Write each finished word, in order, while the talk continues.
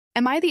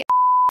Am I the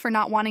for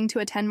not wanting to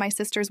attend my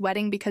sister's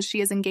wedding because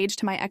she is engaged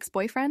to my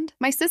ex-boyfriend?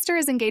 My sister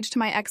is engaged to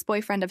my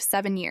ex-boyfriend of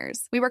 7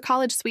 years. We were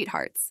college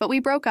sweethearts, but we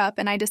broke up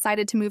and I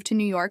decided to move to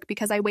New York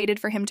because I waited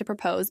for him to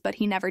propose, but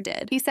he never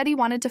did. He said he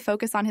wanted to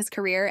focus on his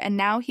career and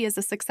now he is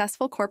a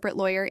successful corporate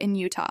lawyer in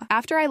Utah.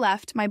 After I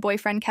left, my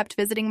boyfriend kept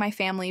visiting my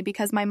family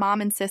because my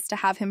mom insists to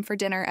have him for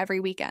dinner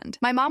every weekend.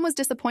 My mom was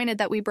disappointed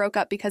that we broke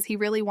up because he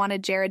really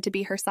wanted Jared to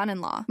be her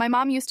son-in-law. My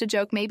mom used to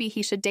joke maybe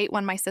he should date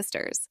one of my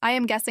sisters. I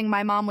am guessing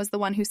my mom was the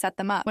one who set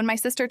them up. When my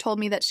sister told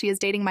me that she is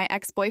dating my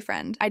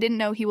ex-boyfriend, I didn't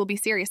know he will be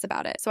serious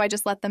about it, so I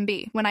just let them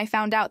be. When I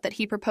found out that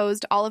he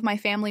proposed, all of my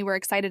family were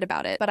excited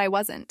about it, but I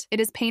wasn't.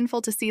 It is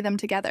painful to see them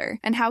together,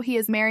 and how he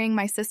is marrying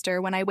my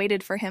sister when I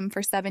waited for him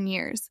for 7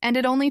 years. And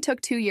it only took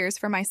 2 years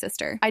for my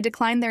sister. I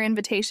declined their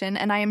invitation,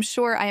 and I am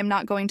sure I am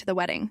not going to the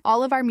wedding.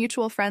 All of our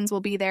mutual friends will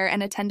be there,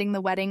 and attending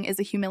the wedding is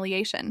a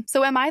humiliation.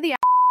 So am I the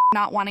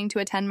not wanting to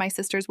attend my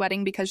sister's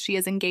wedding because she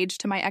is engaged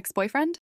to my ex-boyfriend?